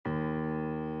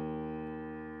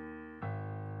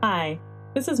Hi,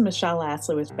 this is Michelle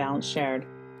Lassley with Balance Shared,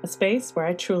 a space where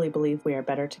I truly believe we are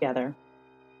better together.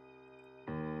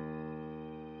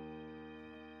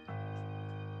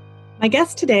 My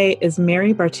guest today is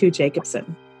Mary Bartu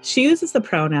Jacobson. She uses the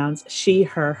pronouns she,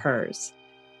 her, hers.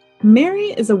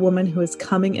 Mary is a woman who is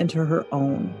coming into her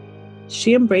own.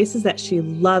 She embraces that she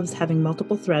loves having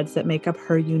multiple threads that make up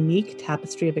her unique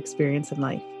tapestry of experience in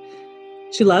life.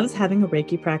 She loves having a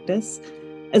Reiki practice,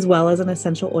 as well as an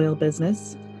essential oil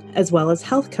business, as well as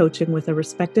health coaching with her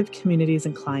respective communities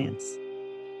and clients.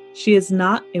 She is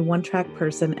not a one-track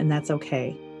person, and that's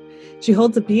okay. She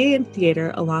holds a BA in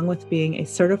theater along with being a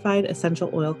certified essential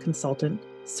oil consultant,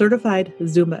 certified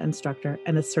Zumba instructor,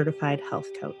 and a certified health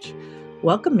coach.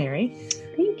 Welcome, Mary.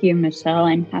 Thank you, Michelle.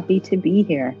 I'm happy to be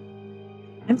here.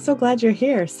 I'm so glad you're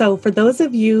here. So for those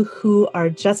of you who are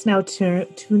just now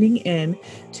tuning in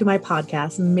to my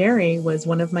podcast, Mary was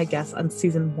one of my guests on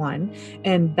season 1,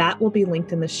 and that will be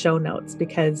linked in the show notes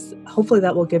because hopefully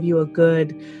that will give you a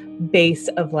good base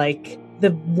of like the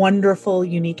wonderful,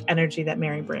 unique energy that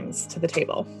Mary brings to the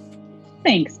table.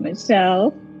 Thanks,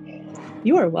 Michelle.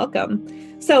 You are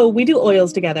welcome. So we do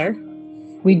oils together.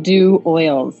 We do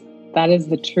oils. That is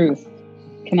the truth.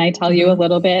 Can I tell you a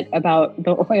little bit about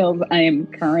the oils I am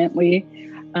currently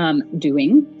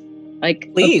doing,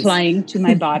 Please. Applying to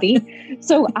my body?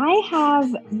 So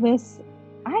I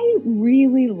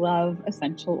really love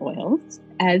essential oils,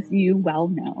 as you well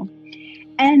know.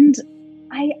 And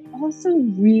I also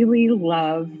really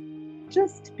love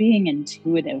just being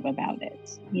intuitive about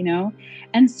it, you know?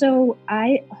 And so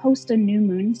I host a new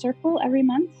moon circle every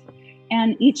month.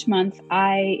 And each month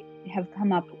I have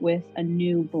come up with a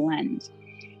new blend.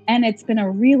 And it's been a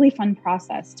really fun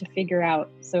process to figure out,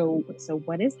 so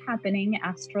what is happening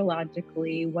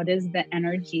astrologically? What is the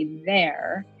energy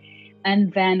there?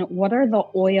 And then what are the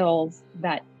oils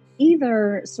that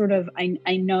either sort of,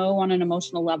 I know on an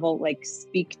emotional level, like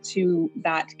speak to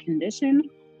that condition,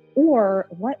 or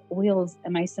what oils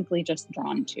am I simply just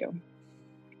drawn to?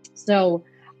 So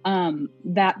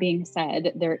that being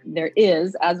said, there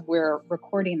is, as we're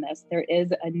recording this, there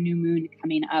is a new moon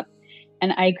coming up.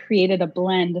 And I created a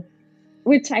blend,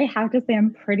 which I have to say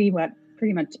I'm pretty much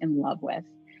in love with.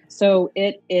 So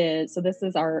this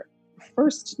is our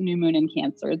first new moon in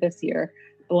Cancer this year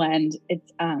blend.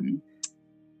 It's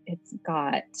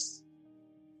got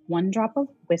 1 drop of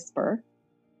whisper,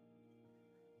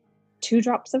 2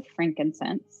 drops of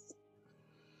frankincense,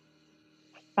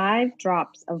 5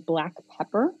 drops of black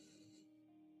pepper,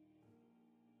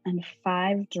 and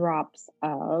 5 drops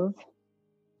of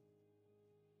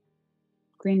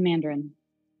green mandarin.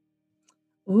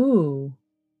 Ooh.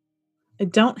 I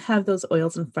don't have those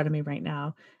oils in front of me right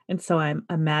now. And so I'm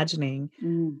imagining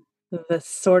the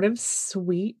sort of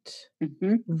sweet,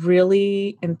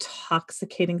 really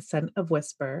intoxicating scent of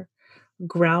whisper,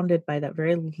 grounded by that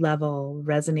very level,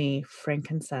 resiny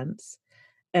frankincense.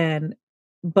 And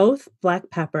both black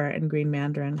pepper and green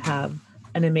mandarin have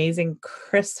an amazing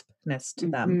crispness to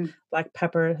them. Black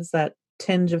pepper has that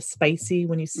tinge of spicy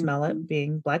when you smell it,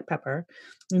 being black pepper,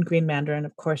 and green mandarin,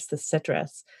 of course, the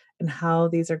citrus, and how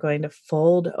these are going to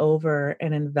fold over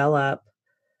and envelop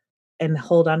and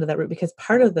hold on to that root, because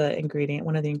one of the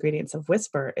ingredients of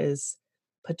whisper is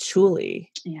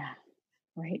patchouli. Yeah,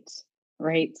 right.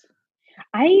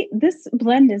 This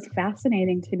blend is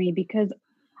fascinating to me because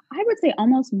I would say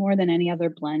almost more than any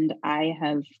other blend I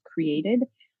have created,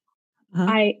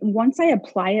 once I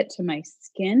apply it to my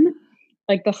skin,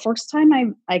 like the first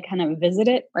time I kind of visit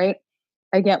it, right?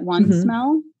 I get one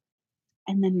smell,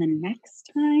 and then the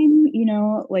next time, you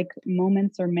know, like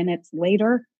moments or minutes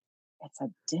later, it's a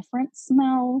different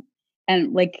smell.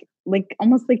 And like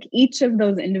almost like each of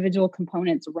those individual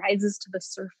components rises to the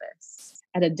surface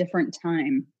at a different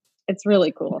time. It's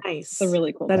really cool. Nice. It's a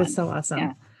really cool That blend. is so awesome.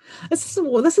 Yeah.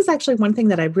 This is actually one thing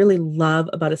that I really love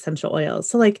about essential oils.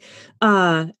 So like,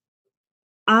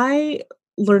 I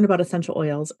learned about essential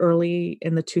oils early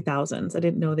in the 2000s. I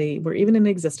didn't know they were even in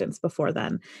existence before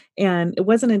then. And it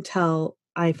wasn't until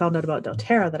I found out about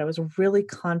doTERRA that I was really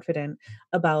confident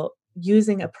about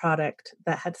using a product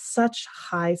that had such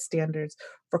high standards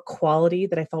for quality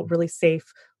that I felt really safe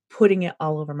putting it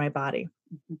all over my body.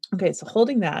 Okay, so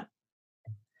holding that,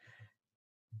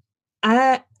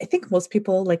 I think most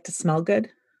people like to smell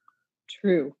good.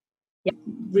 True. Yeah.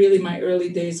 Really, my early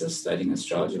days of studying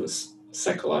astrology was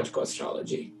psychological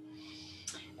astrology.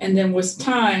 And then with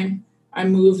time, I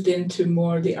moved into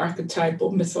more the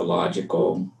archetypal,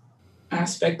 mythological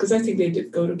aspect, because I think they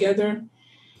did go together.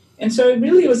 And so it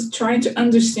really was trying to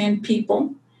understand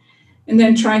people and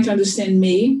then trying to understand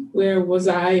me. Where was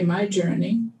I in my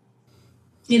journey?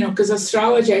 because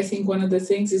astrology, I think one of the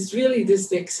things is really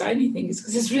the exciting thing is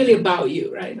because it's really about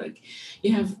you, right? Like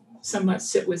you have someone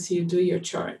sit with you, do your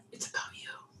chart. It's about you,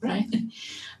 right?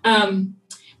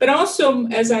 But also,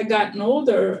 as I gotten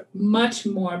older, much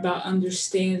more about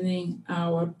understanding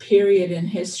our period in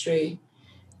history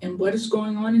and what is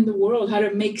going on in the world, how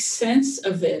to make sense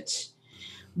of it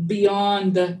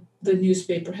beyond the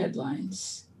newspaper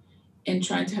headlines, and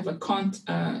trying to have a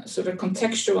sort of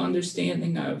contextual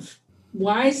understanding of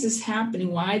why is this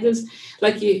happening? Why does,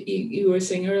 like you were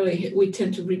saying earlier,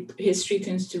 history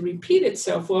tends to repeat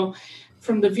itself. Well,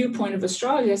 from the viewpoint of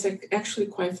astrology, that's actually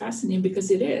quite fascinating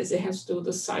because it has to do with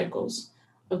the cycles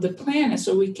of the planet,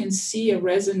 so we can see a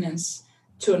resonance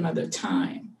to another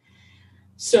time.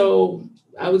 So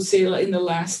I would say in the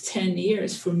last 10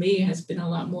 years, for me, has been a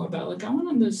lot more about like, I want to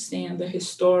understand the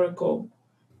historical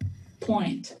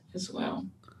point as well.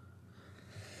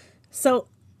 So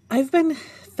I've been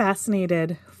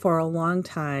fascinated for a long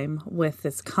time with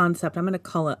this concept, I'm going to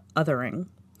call it othering,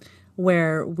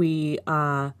 where we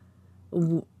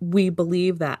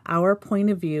believe that our point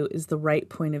of view is the right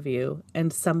point of view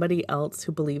and somebody else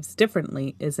who believes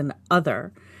differently is an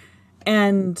other.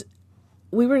 And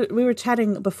we were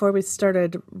chatting before we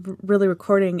started really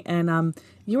recording, and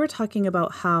you were talking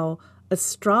about how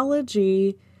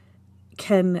astrology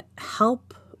can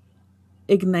help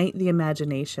ignite the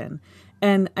imagination.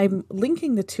 And I'm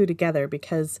linking the two together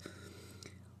because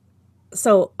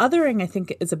othering, I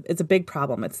think, is a big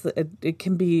problem. It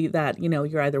can be that,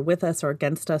 you're either with us or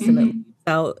against us, and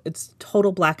it's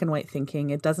total black and white thinking.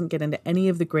 It doesn't get into any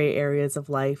of the gray areas of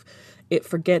life. It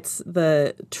forgets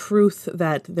the truth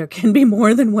that there can be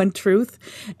more than one truth,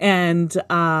 and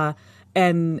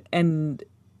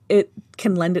it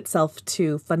can lend itself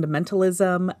to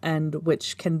fundamentalism, and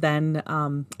which can then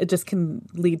it just can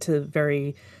lead to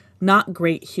very not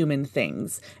great human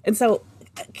things. And so,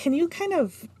 can you kind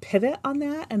of pivot on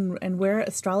that and where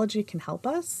astrology can help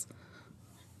us?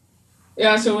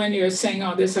 Yeah, so when you were saying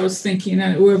all this, I was thinking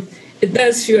that it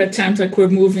does feel at times like we're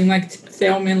moving like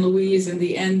Thelma and Louise in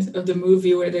the end of the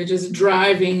movie where they're just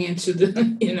driving into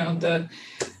the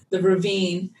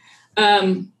ravine.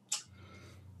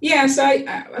 Yes,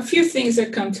 a few things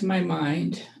that come to my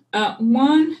mind.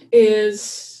 One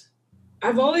is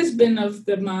I've always been of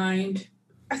the mind,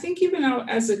 I think even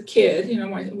as a kid, we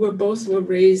were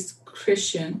raised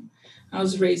Christian. I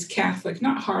was raised Catholic,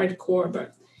 not hardcore,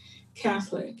 but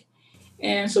Catholic.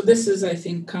 And so this I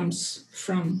think, comes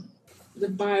from the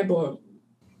Bible.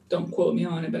 Don't quote me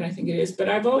on it, but I think it is. But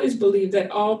I've always believed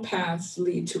that all paths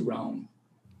lead to Rome.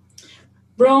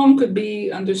 Rome could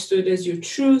be understood as your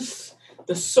truth,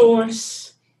 the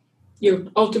source, your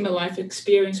ultimate life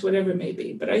experience, whatever it may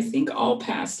be. But I think all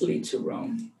paths lead to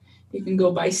Rome. You can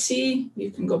go by sea,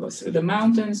 you can go through the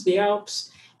mountains, the Alps.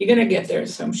 You're going to get there in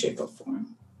some shape or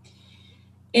form.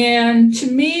 And to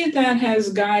me, that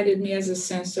has guided me as a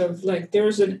sense of like,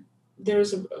 there's a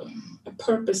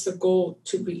purpose, a goal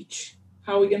to reach.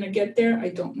 How are we going to get there? I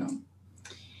don't know.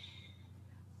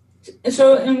 And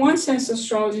so in one sense,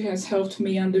 astrology has helped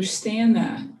me understand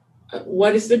that.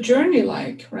 What is the journey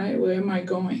like, right? Where am I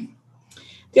going?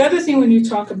 The other thing when you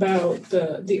talk about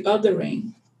the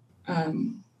othering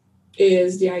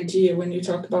is the idea when you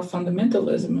talk about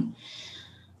fundamentalism.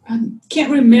 I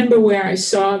can't remember where I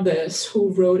saw this, who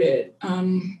wrote it,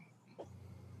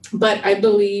 but I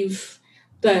believe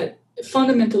that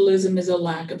fundamentalism is a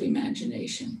lack of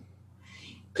imagination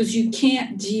because you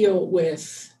can't deal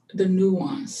with the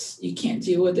nuance. You can't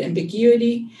deal with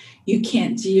ambiguity. You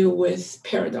can't deal with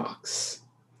paradox.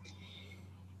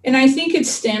 And I think it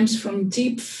stems from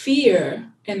deep fear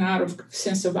and out of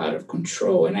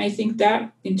control. And I think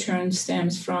that in turn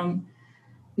stems from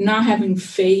not having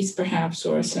faith, perhaps,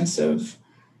 or a sense of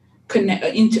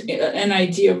an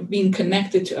idea of being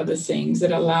connected to other things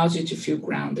that allows you to feel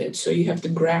grounded. So you have to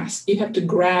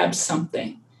grab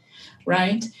something,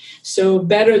 right? So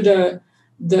better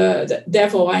the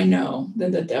devil I know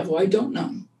than the devil I don't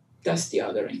know. That's the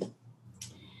othering.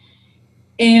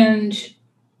 And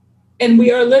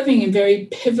we are living in very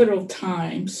pivotal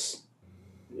times,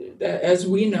 as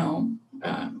we know,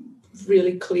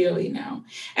 really clearly now.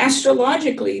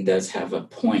 Astrologically, it does have a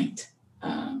point.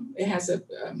 It has a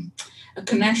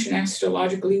connection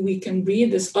astrologically. We can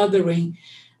read this othering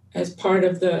as part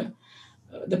of the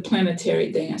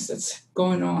planetary dance that's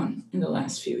going on in the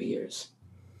last few years.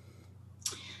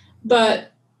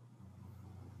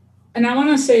 And I want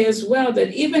to say as well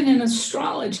that even in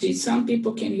astrology, some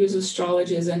people can use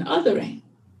astrology as an othering.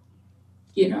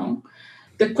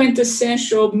 The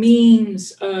quintessential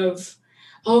memes of,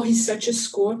 oh, he's such a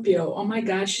Scorpio. Oh my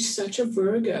God, she's such a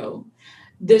Virgo.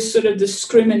 this sort of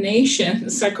discrimination,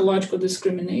 psychological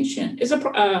discrimination, is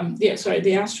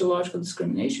the astrological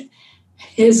discrimination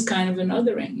is kind of an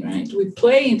othering, right? We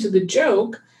play into the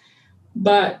joke,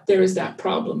 but there is that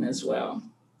problem as well.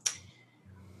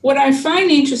 What I find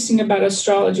interesting about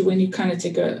astrology, when you kind of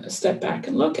take a step back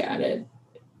and look at it,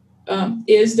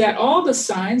 is that all the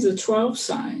signs, the 12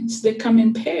 signs, they come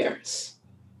in pairs,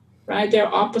 right?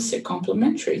 They're opposite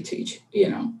complementary to each,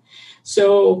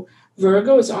 So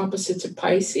Virgo is opposite to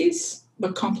Pisces,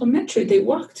 but complementary.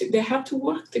 They have to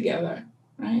work together,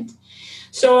 right?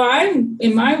 So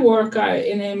in my work,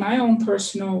 in my own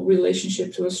personal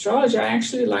relationship to astrology, I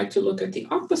actually like to look at the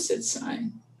opposite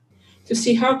sign to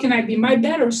see how can I be my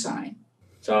better sign.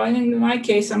 So in my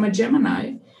case, I'm a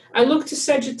Gemini. I look to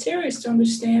Sagittarius to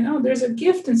understand, there's a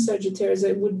gift in Sagittarius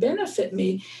that would benefit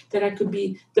me, that I could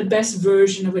be the best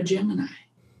version of a Gemini,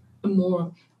 a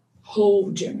more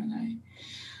whole Gemini.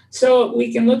 So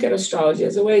we can look at astrology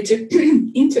as a way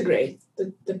to integrate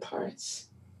the parts.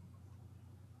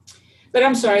 But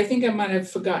I'm sorry, I think I might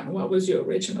have forgotten what was your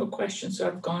original question. So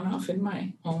I've gone off in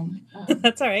my own.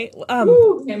 That's all right.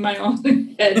 In my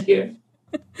own head here.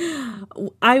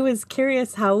 I was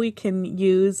curious how we can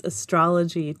use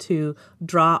astrology to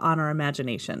draw on our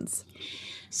imaginations.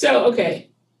 So, okay.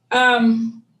 I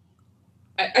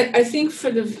think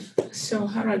so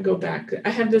how do I go back? I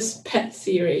have this pet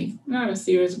theory. Not a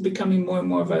theory, it's becoming more and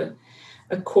more of a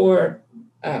core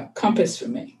compass for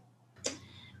me.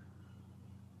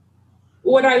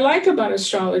 What I like about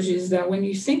astrology is that when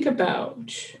you think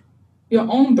about your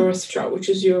own birth chart, which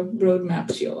is your roadmap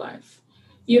to your life,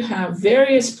 you have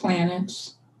various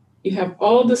planets, you have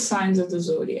all the signs of the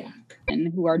zodiac.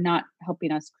 And who are not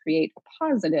helping us create a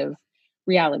positive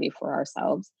reality for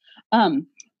ourselves.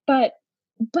 But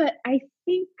I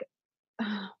think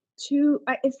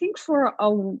for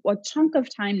a chunk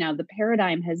of time now, the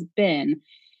paradigm has been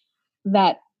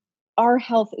that our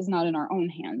health is not in our own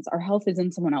hands. Our health is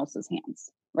in someone else's hands,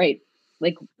 right?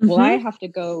 Like, well, I have to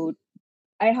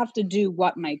do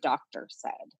what my doctor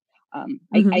said.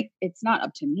 It's not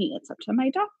up to me. It's up to my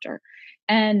doctor.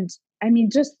 And I mean,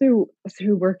 just through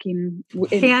working.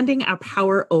 Handing our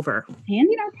power over.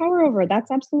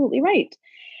 That's absolutely right.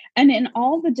 And in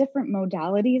all the different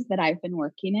modalities that I've been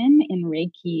working in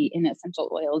Reiki, in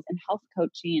essential oils, in health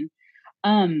coaching,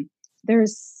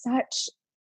 there's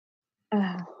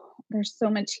so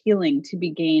much healing to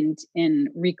be gained in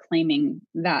reclaiming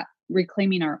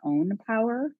our own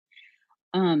power.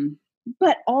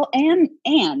 But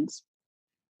and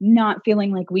not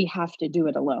feeling like we have to do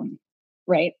it alone,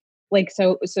 right? Like,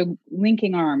 so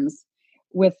linking arms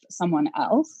with someone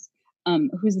else,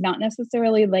 who's not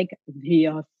necessarily like the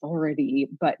authority,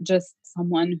 but just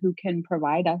someone who can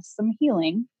provide us some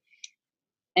healing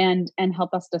and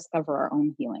help us discover our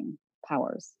own healing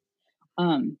powers.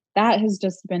 That has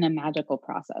just been a magical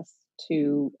process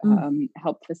to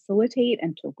help facilitate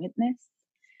and to witness.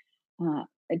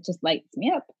 It just lights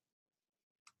me up.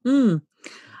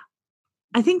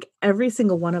 I think every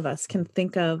single one of us can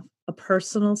think of a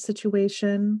personal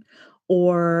situation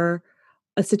or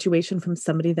a situation from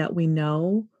somebody that we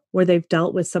know where they've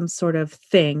dealt with some sort of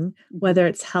thing, whether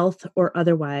it's health or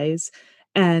otherwise,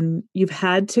 and you've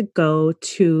had to go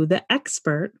to the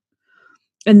expert,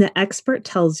 and the expert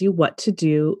tells you what to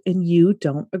do and you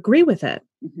don't agree with it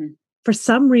for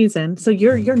some reason. So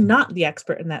you're not the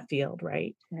expert in that field,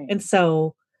 right? And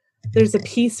so there's a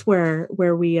piece where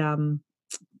we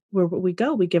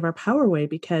give our power away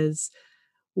because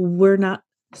we're not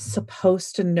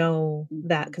supposed to know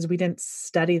that because we didn't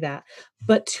study that.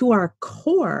 But to our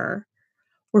core,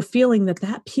 we're feeling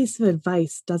that piece of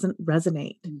advice doesn't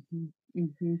resonate.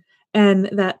 And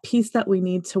that piece that we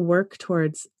need to work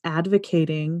towards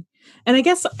advocating. And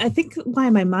I think why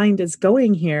my mind is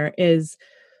going here is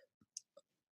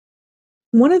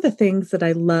one of the things that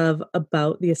I love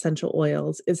about the essential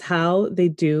oils is how they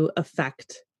do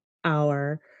affect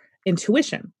our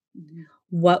intuition.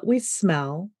 What we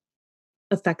smell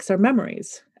affects our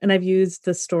memories. And I've used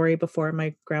the story before,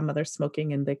 my grandmother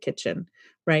smoking in the kitchen,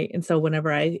 right? And so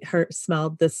whenever I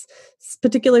smelled this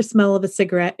particular smell of a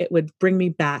cigarette, it would bring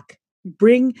me,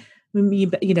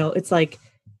 it's like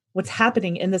what's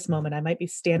happening in this moment. I might be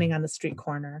standing on the street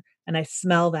corner and I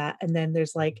smell that. And then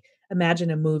there's like, imagine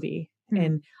a movie.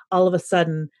 And all of a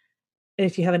sudden,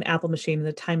 if you have an Apple machine and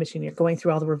the time machine, you're going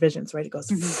through all the revisions, right? It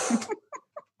goes,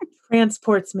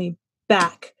 transports me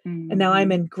back. And now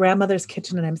I'm in grandmother's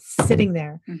kitchen and I'm sitting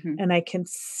there and I can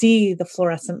see the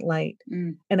fluorescent light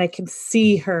and I can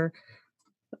see her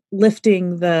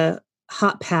lifting the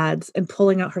hot pads and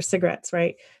pulling out her cigarettes,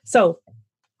 right? So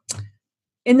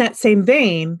in that same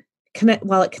vein,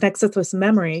 while it connects us with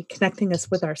memory, connecting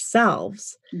us with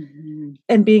ourselves Mm-hmm.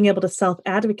 and being able to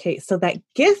self-advocate. So that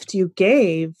gift you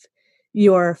gave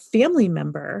your family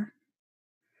member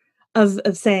of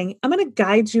saying, I'm going to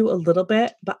guide you a little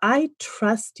bit, but I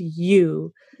trust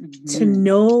you to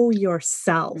know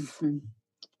yourself. Mm-hmm.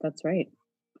 That's right.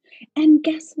 And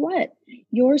guess what?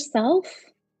 Yourself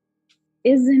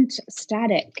isn't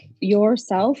static.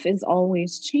 Yourself is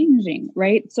always changing,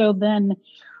 right? So then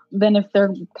if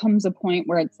there comes a point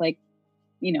where it's like,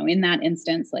 in that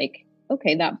instance, like,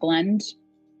 okay, that blend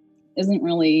isn't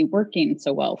really working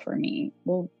so well for me.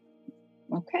 Well,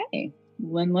 okay,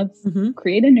 then let's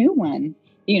create a new one,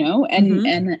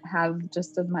 and have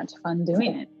just as much fun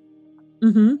doing it.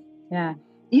 Mm-hmm. Yeah.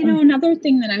 Another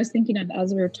thing that I was thinking of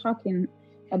as we were talking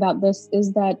about this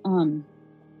is that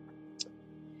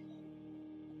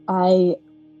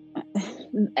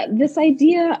this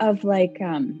idea of like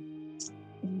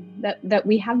that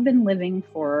we have been living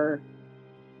for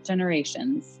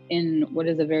generations in what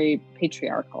is a very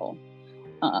patriarchal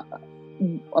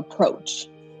approach,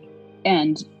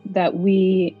 and that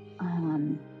we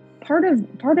part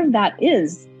of that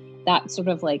is that sort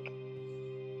of like,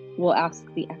 we'll ask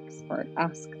the expert,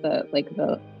 ask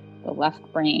the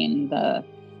left brain, the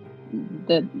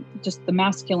just the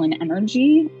masculine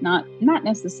energy, not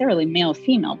necessarily male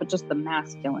female, but just the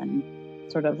masculine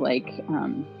sort of like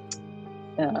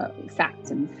facts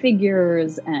and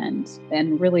figures,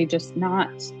 and really just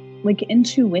not like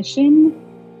intuition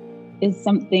is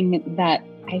something that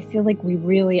I feel like we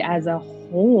really as a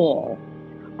whole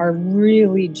are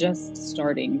really just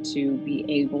starting to be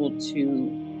able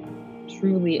to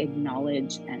truly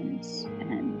acknowledge and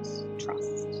trust.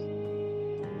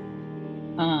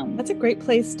 That's a great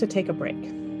place to take a break.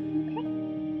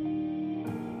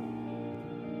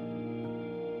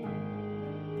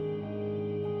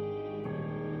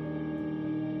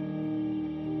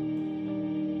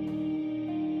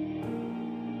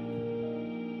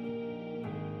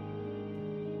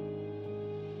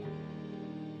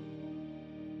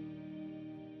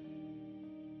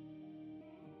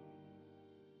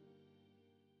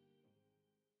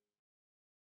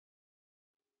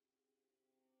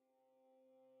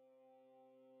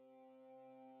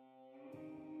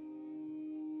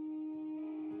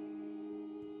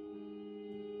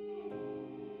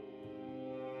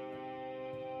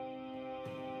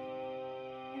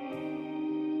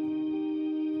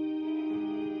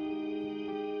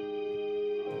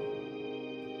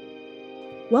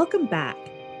 Welcome back.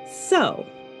 So,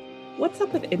 what's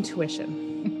up with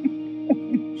intuition?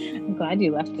 I'm glad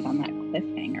you left it on that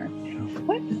cliffhanger.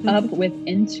 What's up with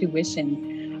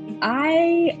intuition?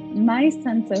 My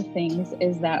sense of things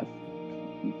is that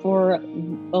for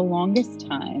the longest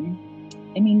time,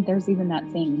 I mean, there's even that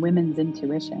saying, women's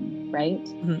intuition, right?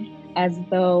 Mm-hmm. As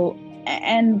though,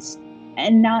 and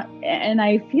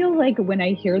I feel like when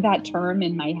I hear that term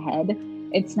in my head,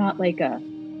 it's not like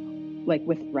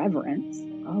with reverence.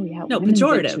 Oh yeah, no,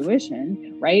 pejorative.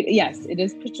 Intuition, right? Yes, it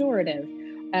is pejorative,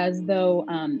 as though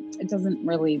it's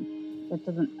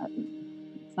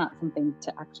not something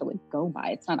to actually go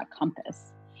by. It's not a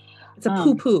compass. It's a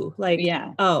poo-poo,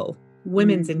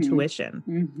 women's intuition.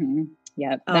 Mm-hmm.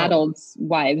 Yeah, that old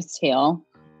wives' tale.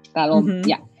 That old,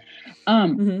 yeah.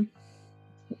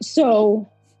 So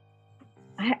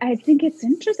I think it's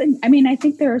interesting. I mean, I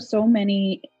think there are so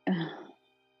many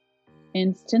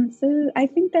instances. I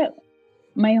think that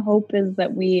my hope is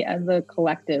that we as a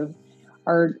collective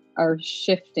are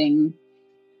shifting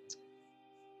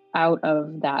out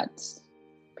of that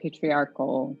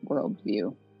patriarchal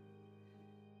worldview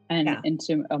and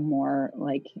into a more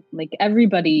like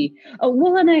everybody. Oh,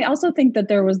 well, and I also think that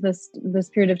there was this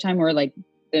period of time where like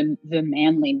the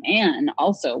manly man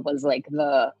also was like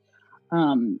the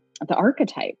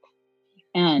archetype.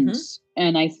 And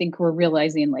I think we're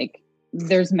realizing like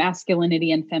there's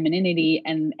masculinity and femininity,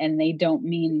 and they don't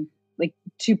mean like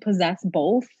to possess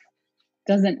both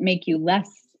doesn't make you less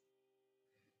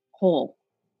whole.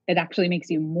 It actually makes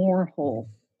you more whole.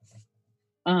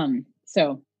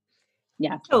 So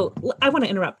yeah. So I want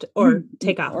to interrupt or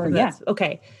take off from this.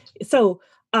 Okay. So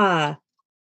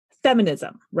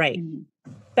feminism, right?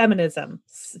 Mm-hmm. Feminism.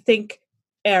 Think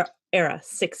era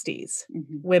 60s,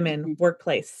 women,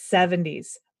 workplace,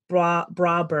 70s,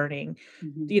 bra burning,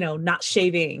 not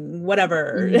shaving,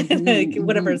 whatever,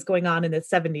 whatever is going on in the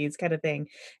 70s kind of thing.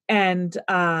 And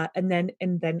then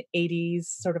 80s,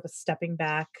 sort of a stepping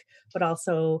back, but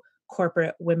also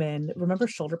corporate women. Remember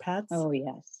shoulder pads? Oh,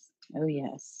 yes.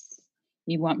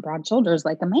 You want broad shoulders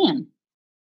like a man.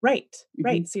 Right.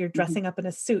 So you're dressing up in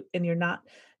a suit and you're not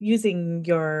using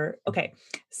your, okay.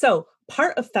 So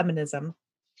part of feminism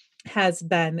has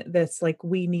been this, like,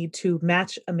 we need to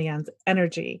match a man's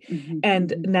energy.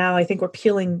 And now I think we're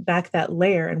peeling back that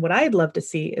layer. And what I'd love to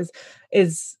see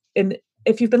is and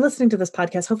if you've been listening to this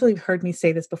podcast, hopefully you've heard me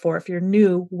say this before. If you're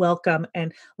new, welcome.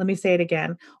 And let me say it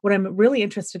again. What I'm really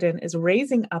interested in is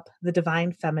raising up the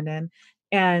divine feminine.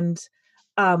 And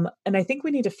I think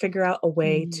we need to figure out a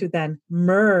way to then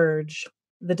merge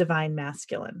the divine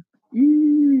masculine.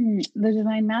 The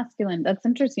divine masculine. That's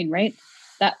interesting, right?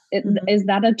 Is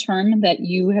that a term that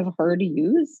you have heard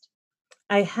used?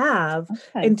 I have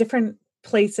in different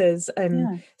places.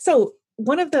 And so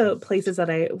one of the places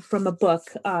that from a book,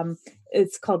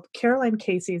 it's called Caroline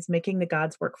Casey's Making the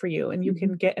Gods Work for You. And you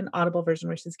can get an Audible version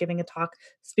where she's giving a talk,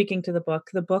 speaking to the book.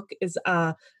 The book is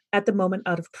at the moment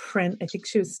out of print. I think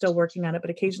she was still working on it, but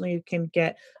occasionally you can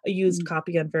get a used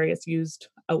copy on various used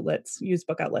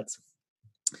book outlets.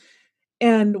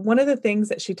 And one of the things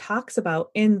that she talks about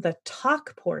in the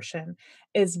talk portion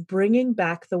is bringing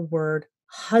back the word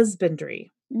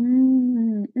husbandry.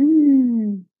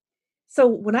 So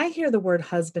when I hear the word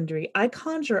husbandry, I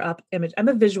conjure up image. I'm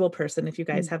a visual person, if you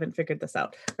guys haven't figured this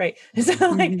out, right?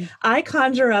 So I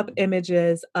conjure up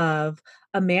images of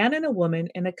a man and a woman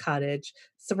in a cottage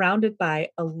surrounded by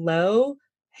a low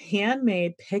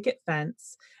handmade picket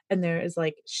fence. And there is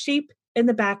like sheep in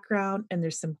the background, and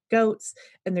there's some goats,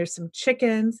 and there's some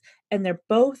chickens, and they're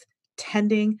both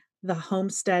tending the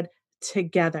homestead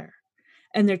together.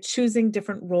 And they're choosing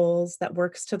different roles that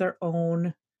works to their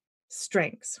own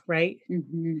strengths, right?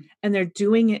 And they're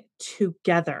doing it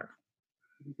together.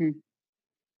 I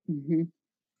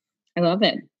love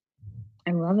it.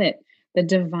 The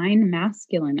divine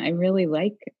masculine. I really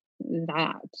like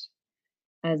that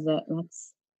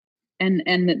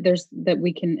and there's that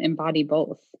we can embody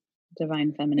both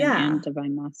divine feminine and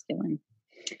divine masculine.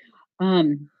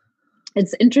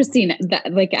 It's interesting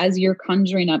that, like, as you're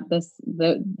conjuring up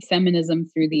the feminism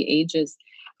through the ages,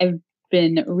 I've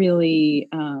been really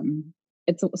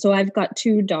so I've got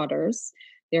two daughters.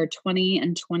 They're 20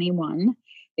 and 21.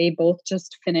 They both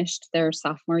just finished their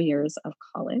sophomore years of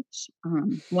college.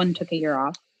 One took a year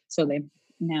off, so they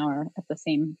now are at the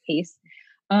same pace.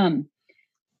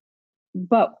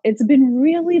 But it's been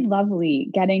really lovely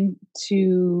getting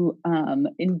to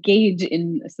engage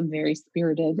in some very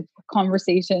spirited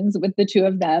conversations with the two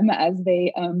of them as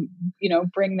they,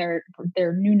 bring their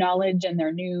new knowledge and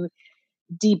their new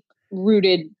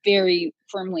deep-rooted, very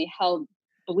firmly held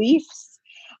beliefs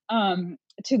to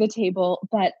the table.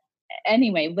 But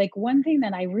anyway, like, one thing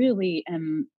that I really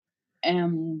am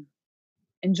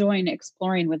enjoying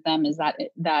exploring with them is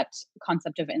that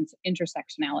concept of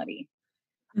intersectionality.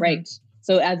 Right.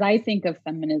 So as I think of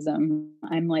feminism,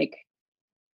 I'm like,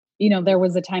 there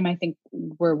was a time, I think,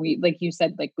 where we, like you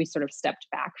said, like, we sort of stepped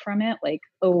back from it, like,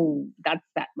 oh, that's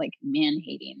that, like, man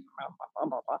hating, blah, blah,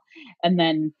 blah, blah. And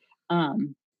then,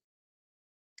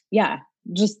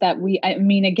 just that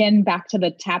again, back to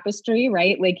the tapestry,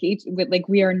 right? Like,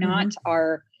 we are not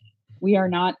our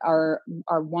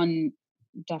one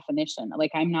definition.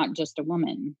 Like, I'm not just a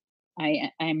woman.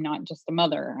 I'm not just a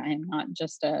mother. I'm not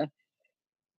just a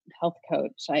health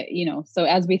coach. So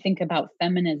as we think about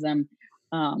feminism,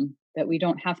 that we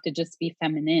don't have to just be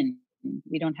feminine.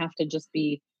 We don't have to just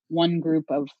be one group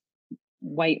of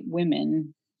white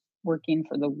women working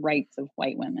for the rights of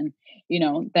white women,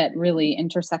 that really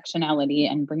intersectionality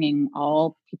and bringing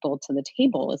all people to the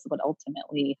table is what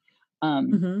ultimately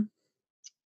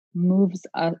moves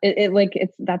us.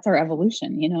 That's our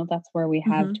evolution, that's where we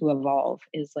have to evolve,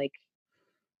 is like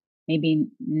maybe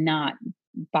not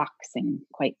boxing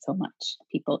quite so much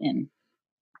people in.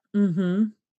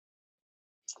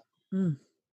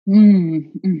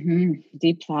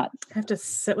 Deep thoughts. I have to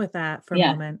sit with that for a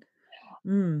moment.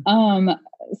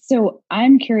 So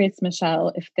I'm curious,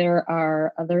 Michelle, if there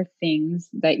are other things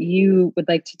that you would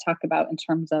like to talk about in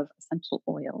terms of essential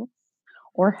oils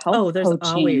or health there's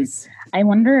coaching. Always. I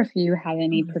wonder if you have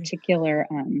any particular,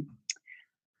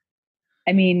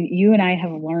 you and I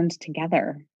have learned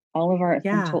together all of our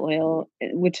essential oil,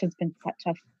 which has been such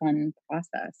a fun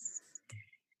process.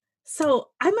 So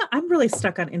I'm really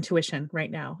stuck on intuition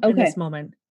right now in this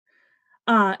moment.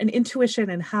 And intuition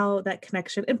and how that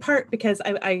connection, in part because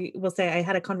I will say I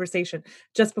had a conversation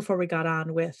just before we got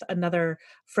on with another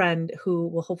friend who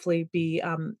will hopefully be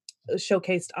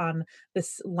showcased on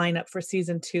this lineup for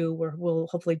season 2, where we'll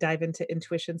hopefully dive into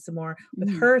intuition some more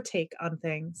with her take on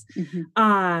things.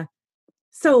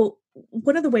 So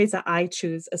one of the ways that I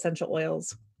choose essential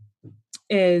oils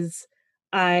is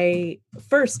when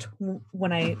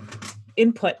I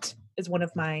input is one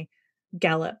of my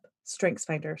Gallup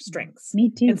StrengthsFinder strengths. Me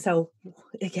too. And so,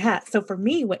 yeah. So for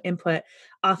me, what input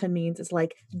often means is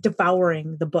like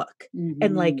devouring the book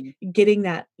and like getting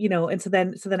that, and so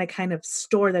then I kind of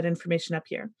store that information up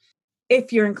here.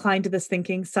 If you're inclined to this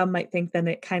thinking, some might think then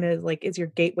it kind of like is your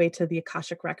gateway to the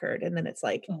Akashic record. And then it's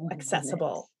like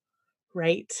accessible,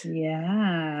 right? Yeah,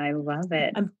 I love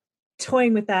it. I'm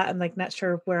toying with that. I'm like, not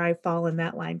sure where I fall in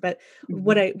that line, but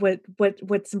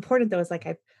what's important though, is like,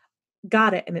 I've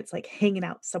got it and it's like hanging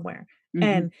out somewhere.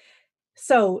 And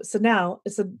so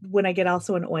when I get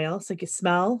also an oil, so you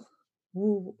smell,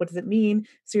 ooh, what does it mean?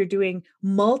 So you're doing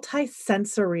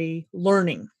multi-sensory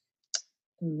learning.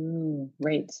 Ooh,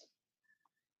 right.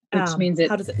 Which means it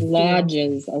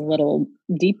lodges a little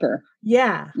deeper.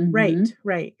 Yeah,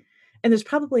 right. And there's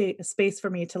probably a space for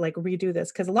me to like redo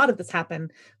this, because a lot of this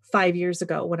happened 5 years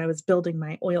ago when I was building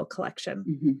my oil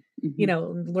collection,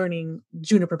 learning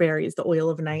juniper berries, the oil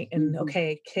of night, and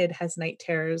okay, kid has night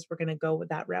terrors, we're going to go with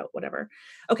that route, whatever.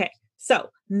 Okay. So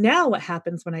now what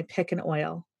happens when I pick an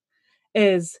oil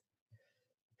is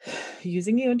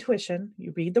using your intuition,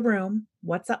 you read the room,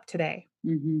 what's up today?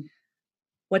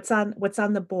 What's on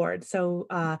the board? So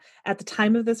at the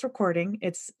time of this recording,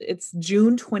 it's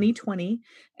June 2020,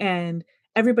 and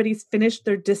everybody's finished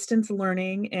their distance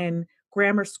learning in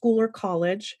grammar school or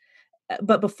college.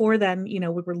 But before then, we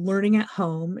were learning at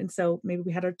home. And so maybe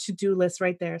we had our to-do list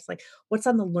right there. It's like, what's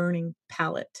on the learning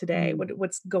palette today?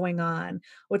 What's going on?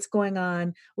 What's going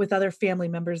on with other family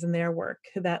members in their work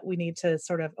that we need to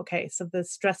sort of, okay, so the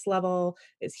stress level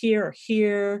is here or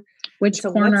here. Which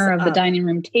corner of the dining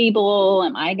room table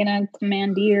am I going to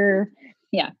commandeer?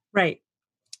 Yeah. Right.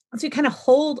 So I kind of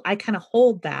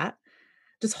hold that,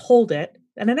 just hold it.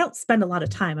 And I don't spend a lot of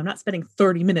time. I'm not spending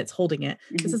 30 minutes holding it.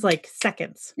 This is like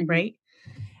seconds, right?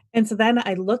 And so then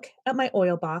I look at my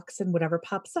oil box and whatever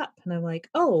pops up. And I'm like,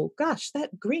 oh gosh,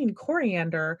 that green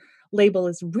coriander label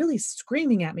is really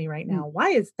screaming at me right now. Why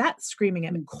is that screaming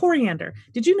at me? Coriander.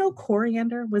 Did you know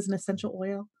coriander was an essential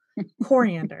oil?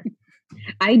 Coriander.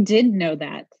 I did know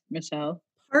that, Michelle.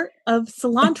 Part of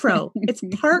cilantro. It's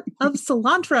part of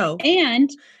cilantro. And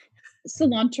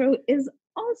cilantro is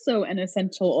also an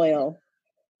essential oil.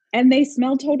 And they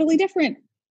smell totally different.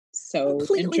 So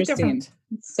completely interesting. Different.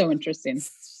 So interesting.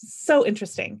 So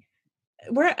interesting.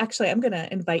 I'm going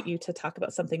to invite you to talk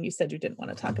about something you said you didn't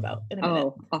want to talk about in a minute.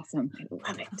 Oh, awesome. I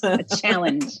love it. A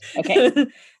challenge. Okay.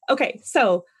 Okay.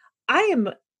 So I am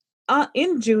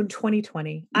in June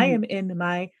 2020, I am in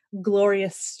my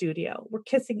glorious studio. We're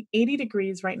kissing 80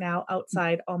 degrees right now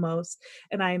outside almost.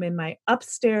 And I am in my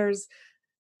upstairs,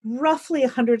 roughly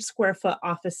 100 square foot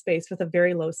office space with a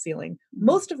very low ceiling.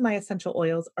 Most of my essential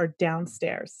oils are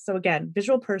downstairs. So again,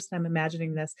 visual person, I'm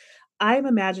imagining this. I'm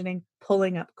imagining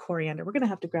pulling up coriander. We're going to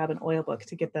have to grab an oil book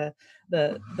to get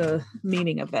the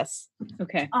meaning of this.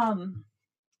 Okay.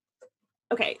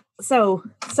 Okay. So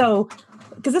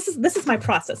because this is my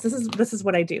process. This is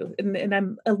what I do. And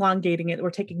I'm elongating it.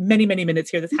 We're taking many, many minutes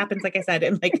here. This happens, like I said,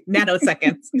 in like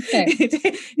nanoseconds.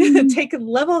 Take a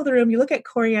level of the room. You look at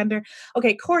coriander.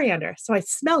 Okay, coriander. So I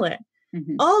smell it.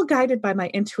 All guided by my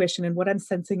intuition and what I'm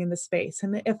sensing in the space.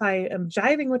 And if I am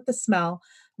jiving with the smell,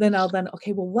 then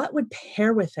okay, well, what would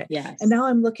pair with it? Yes. And now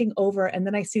I'm looking over and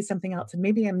then I see something else. And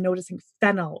maybe I'm noticing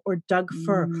fennel or Doug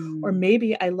fir, or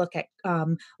maybe I look at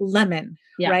lemon,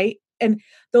 right? And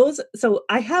so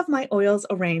I have my oils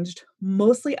arranged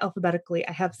mostly alphabetically.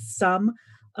 I have some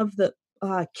of the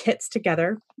kits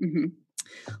together.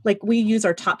 Like we use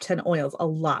our top 10 oils a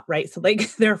lot, right? So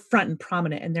like they're front and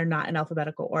prominent and they're not in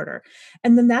alphabetical order.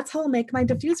 And then that's how I'll make my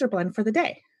diffuser blend for the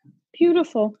day.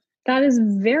 Beautiful. That is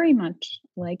very much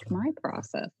like my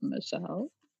process, Michelle.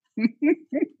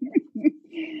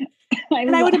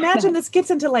 I would imagine this gets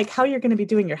into like how you're going to be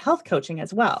doing your health coaching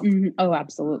as well. Oh,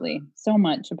 absolutely. So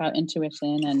much about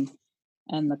intuition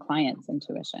and the client's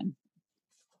intuition.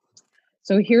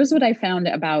 So here's what I found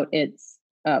about its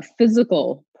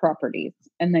physical properties,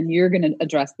 and then you're going to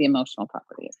address the emotional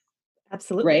properties.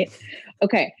 Absolutely. Right?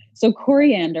 Okay. So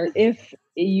coriander, if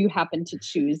you happen to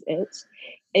choose it,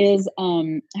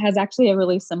 has actually a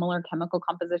really similar chemical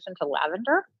composition to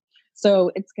lavender.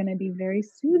 So it's going to be very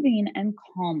soothing and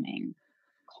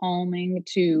calming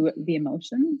to the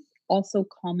emotions, also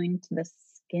calming to the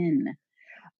skin.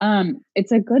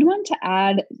 It's a good one to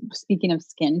add, speaking of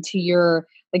skin, to your,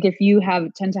 like if you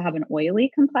tend to have an oily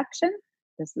complexion,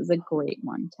 this is a great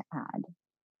one to add.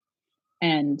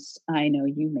 And I know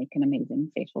you make an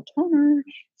amazing facial toner,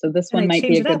 so this one might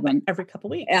be a good one. Every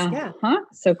couple weeks. Yeah.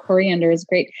 So coriander is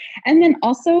great. And then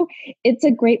also it's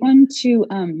a great one to,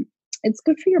 it's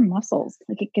good for your muscles.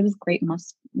 Like it gives great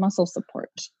muscle support.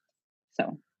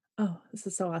 So. Oh, this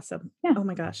is so awesome. Yeah. Oh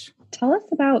my gosh. Tell us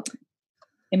about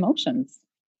emotions.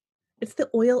 It's the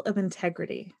oil of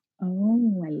integrity.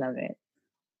 Oh, I love it.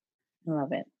 I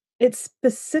love it. It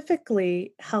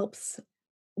specifically helps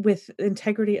with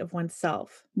integrity of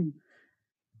oneself. Mm.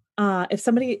 If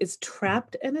somebody is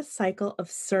trapped in a cycle of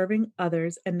serving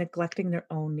others and neglecting their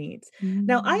own needs.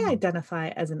 Now, I identify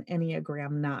as an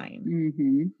Enneagram 9.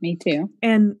 Mm-hmm. Me too.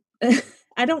 And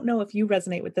I don't know if you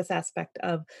resonate with this aspect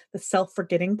of the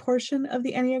self-forgetting portion of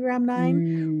the Enneagram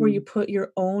 9, where you put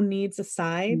your own needs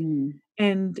aside and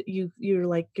and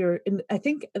I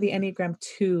think the Enneagram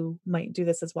 2 might do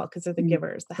this as well because they're the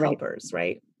givers, the helpers,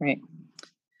 right? Right.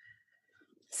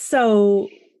 So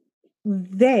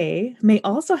they may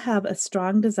also have a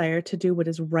strong desire to do what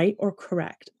is right or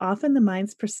correct. Often the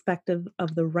mind's perspective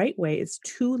of the right way is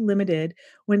too limited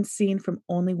when seen from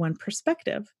only one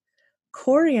perspective.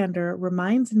 Coriander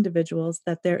reminds individuals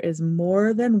that there is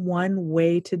more than one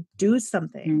way to do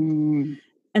something,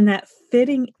 and that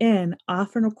fitting in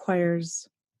often requires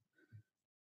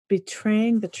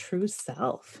betraying the true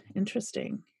self.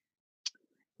 Interesting.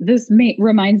 This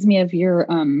reminds me of your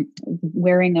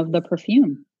wearing of the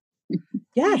perfume.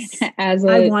 Yes. As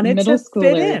I a wanted middle to schooler.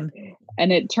 fit in.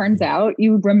 And it turns out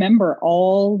you remember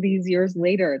all these years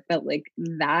later that like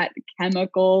that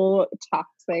chemical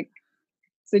toxic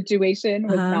situation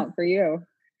was not for you.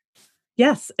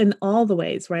 Yes, in all the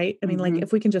ways, right? I mean, like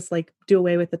if we can just like do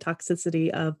away with the toxicity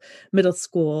of middle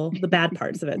school, the bad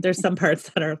parts of it. There's some parts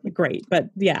that are great, but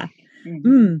yeah.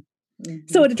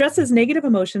 So it addresses negative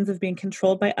emotions of being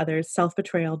controlled by others,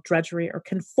 self-betrayal, drudgery, or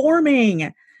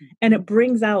conforming. And it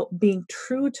brings out being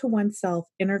true to oneself,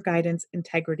 inner guidance,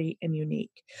 integrity, and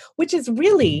unique, which is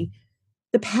really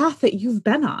the path that you've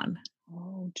been on.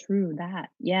 Oh, true that.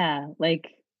 Yeah.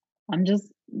 Like I'm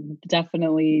just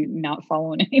definitely not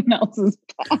following anyone else's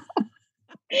path.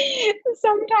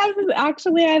 Sometimes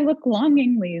actually I look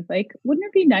longingly like, wouldn't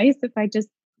it be nice if I just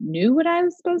knew what I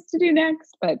was supposed to do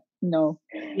next? But no,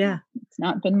 it's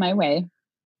not been my way.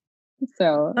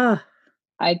 So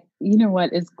you know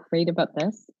what is great about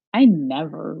this? I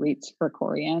never reached for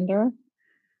coriander.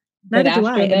 Neither do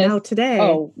I. And now today.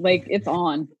 Oh, like it's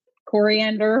on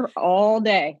coriander all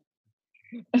day.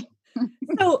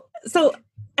 So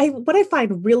what I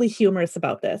find really humorous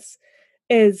about this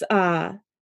is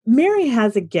Mary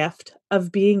has a gift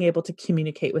of being able to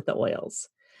communicate with the oils.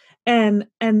 And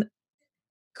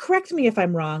correct me if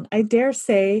I'm wrong, I dare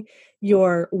say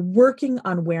you're working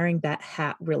on wearing that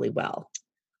hat really well.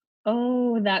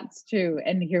 Oh, that's true.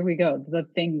 And here we go. The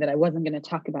thing that I wasn't going to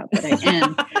talk about, but I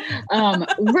am.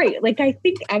 Right. Like, I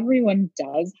think everyone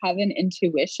does have an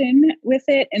intuition with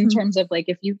it in terms of like,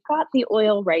 if you've got the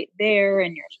oil right there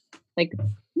and you're like,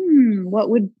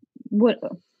 what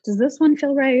does this one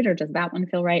feel right? Or does that one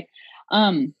feel right?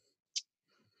 Yeah,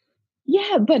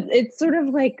 but it's sort of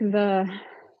like almost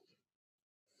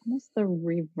the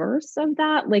reverse of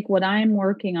that. Like what I'm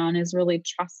working on is really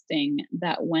trusting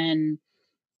that when,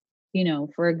 you know,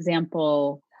 for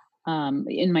example,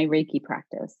 in my Reiki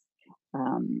practice,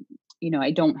 you know,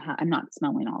 I'm not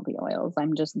smelling all the oils.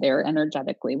 I'm just there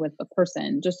energetically with the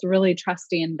person, just really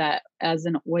trusting that as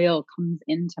an oil comes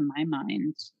into my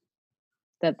mind,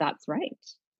 that's right.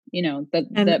 You know,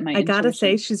 that my I gotta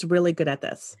say, she's really good at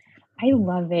this. I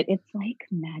love it. It's like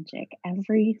magic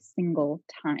every single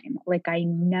time. Like I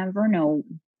never know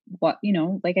what, you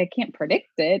know, like I can't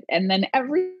predict it. And then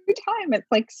every time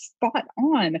it's like spot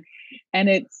on. And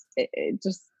it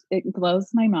blows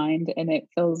my mind and it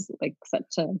feels like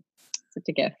such a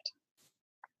gift.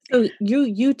 So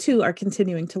you too are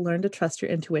continuing to learn to trust your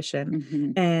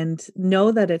intuition and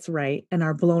know that it's right and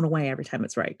are blown away every time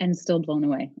it's right. And still blown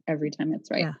away every time it's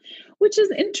right. Yeah. Which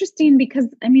is interesting because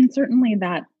I mean, certainly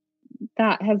that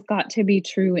has got to be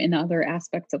true in other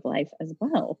aspects of life as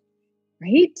well.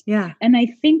 Right? Yeah. And I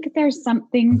think there's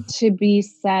something to be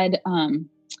said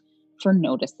for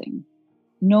noticing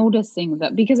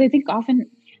that, because I think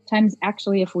oftentimes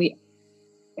actually if we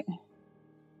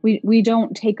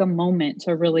don't take a moment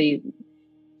to really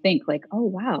think like, oh,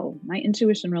 wow, my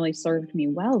intuition really served me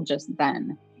well just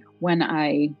then when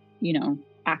I, you know,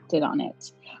 acted on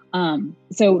it.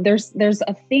 So there's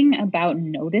a thing about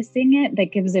noticing it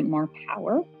that gives it more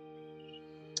power.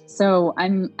 So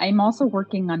I'm also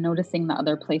working on noticing the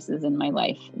other places in my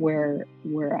life where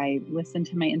I listen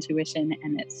to my intuition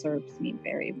and it serves me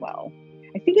very well.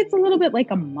 I think it's a little bit like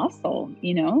a muscle,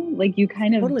 you know, like you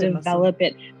kind of totally develop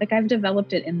it. Like I've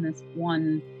developed it in this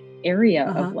one area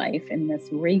of life, in this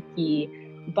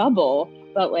Reiki bubble,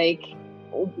 but like,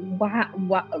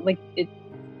 like it,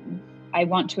 I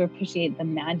want to appreciate the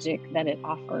magic that it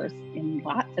offers in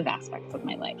lots of aspects of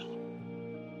my life.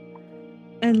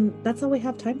 And that's all we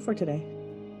have time for today.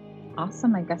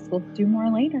 Awesome. I guess we'll do more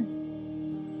later.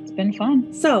 It's been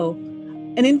fun. So,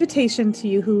 an invitation to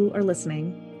you who are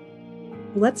listening.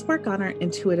 Let's work on our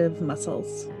intuitive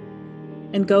muscles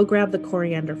and go grab the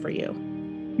coriander for you.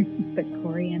 The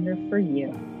coriander for you.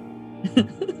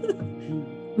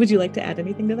 Would you like to add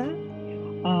anything to that?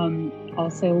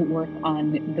 Also work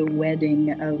on the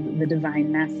wedding of the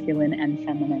divine masculine and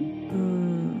feminine.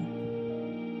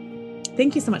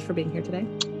 Thank you so much for being here today.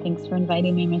 Thanks for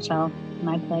inviting me, Michelle.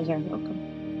 My pleasure. Welcome.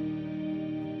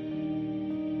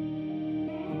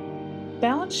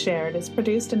 Balance Shared is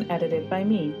produced and edited by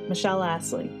me, Michelle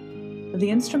Astley. The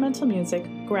instrumental music,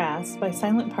 Grass, by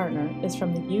Silent Partner, is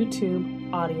from the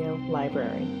YouTube Audio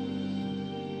Library.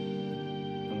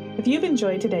 If you've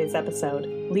enjoyed today's episode,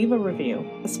 leave a review,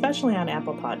 especially on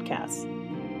Apple Podcasts.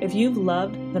 If you've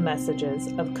loved the messages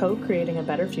of co-creating a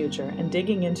better future and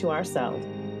digging into ourselves,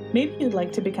 maybe you'd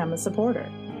like to become a supporter.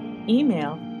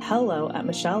 Email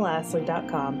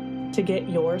hello@michelleastley.com to get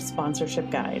your sponsorship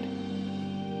guide.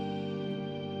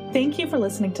 Thank you for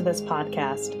listening to this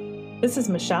podcast. This is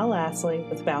Michelle Astley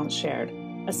with Balance Shared,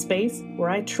 a space where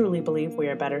I truly believe we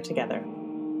are better together.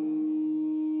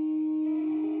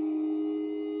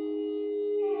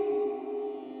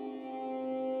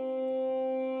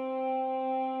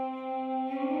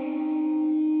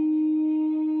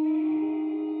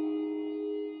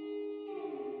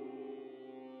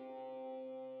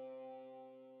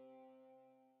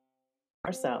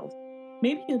 Ourselves.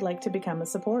 Maybe you'd like to become a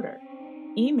supporter.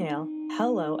 Email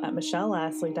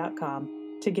hello@michelleastley.com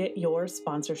to get your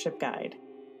sponsorship guide.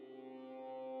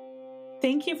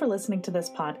 Thank you for listening to this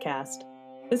podcast.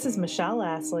 This is Michelle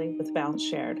Astley with Balance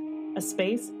Shared, a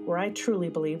space where I truly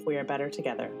believe we are better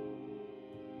together.